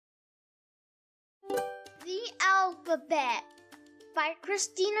The Alphabet by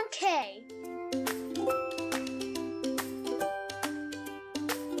Christina Kay.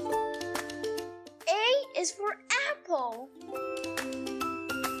 A is for apple.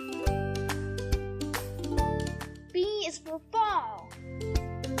 B is for ball.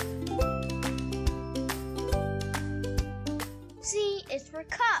 C is for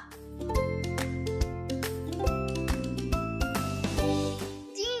cup.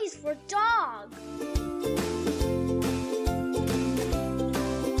 D is for dog.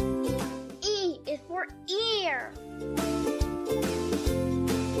 E is for ear.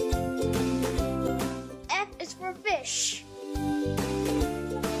 F is for fish.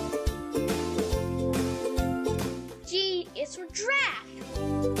 G is for giraffe.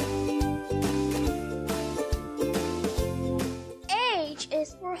 H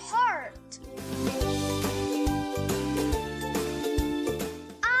is for heart.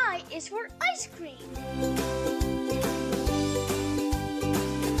 I is for ice cream.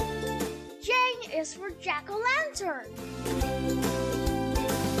 J is for jack-o'-lantern.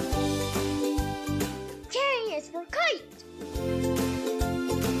 K is for kite.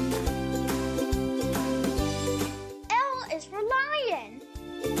 L is for lion.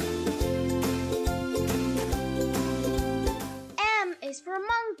 M is for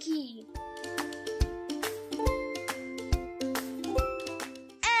monkey.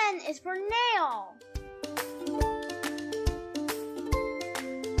 N is for nail.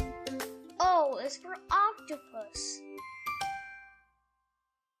 O is for octopus.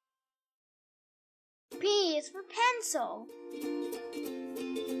 P is for pencil.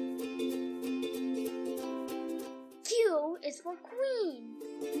 Q is for queen.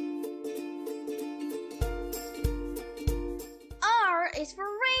 R is for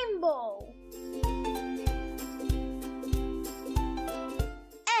rainbow.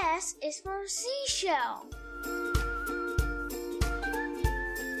 S is for seashell.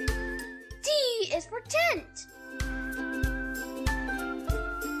 T is for tent.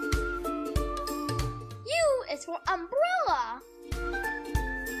 U is for umbrella.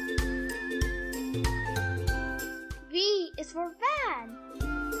 V is for van.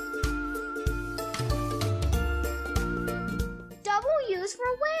 W is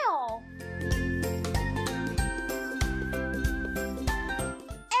for whale.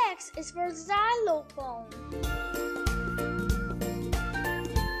 X is for xylophone.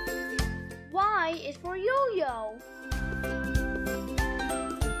 Y is for yo-yo.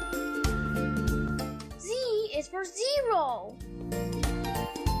 Z is for zero.